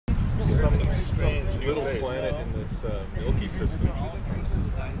some little planet in this Milky System.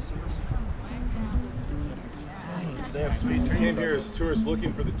 They have sweet trees. Came here as tourists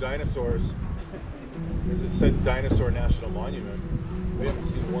looking for the dinosaurs, as it said Dinosaur National Monument. We haven't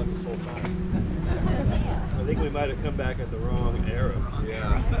seen one this whole time. I think we might have come back at the wrong era.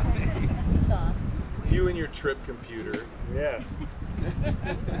 Yeah. You and your trip computer. Yeah.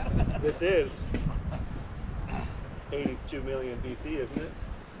 This is 82 million BC, isn't it?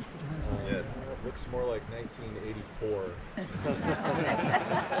 Yes. It looks more like 1984.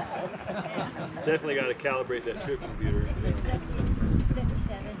 Definitely got to calibrate that trip computer.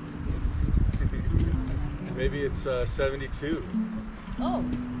 77. Maybe it's 72. Oh,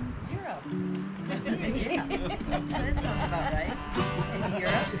 0. Yeah, that sounds about right. In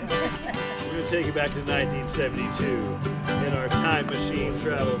Europe. We're going to take you back to 1972 in our time machine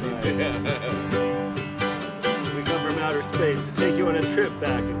travel. We come from outer space to take you on a trip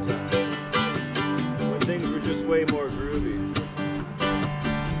back in time when things were just way more groovy.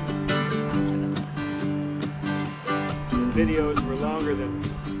 And videos were longer than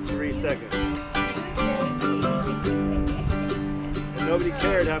 3 seconds. And nobody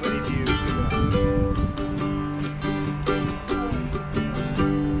cared how many views you got.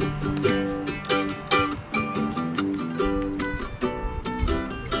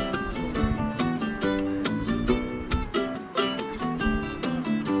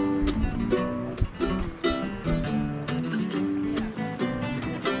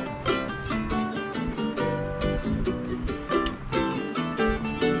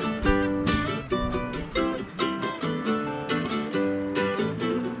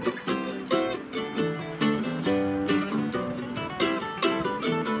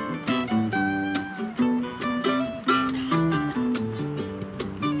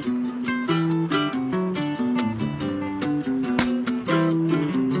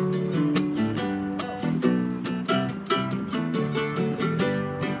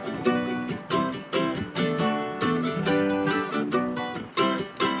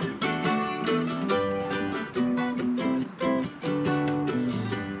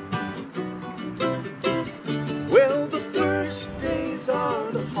 Well, the first days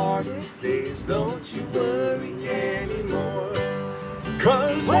are the hardest days, don't you worry anymore.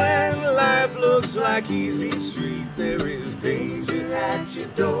 'Cause when life looks like easy street, there is danger at your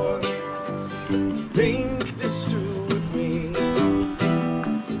door. Think this through with me,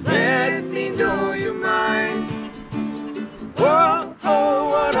 let me know your mind. Whoa, oh,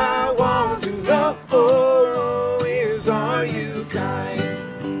 what I want to know is, are you kind?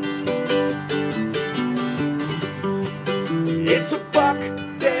 It's a buck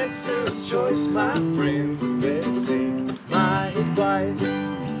dancer's choice, my friends, better take my advice.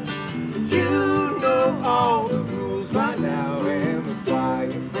 You know all the rules by now, and the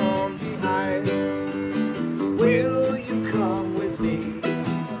fire from the ice. Will you come with me?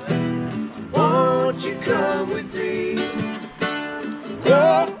 Won't you come with me?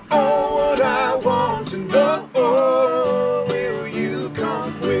 Whoa, oh, what I want to know, will you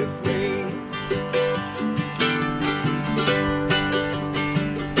come with me?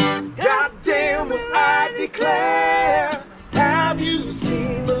 God damn it, I declare, have you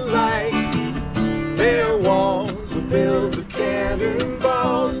seen the light? Their walls are built of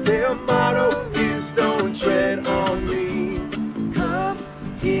cannonballs, their motto is don't tread on me. Come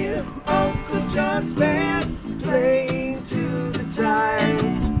hear Uncle John's band playing to the tide.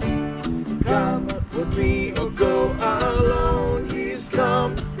 Come with me or go alone, he's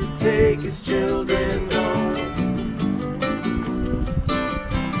come to take his children home.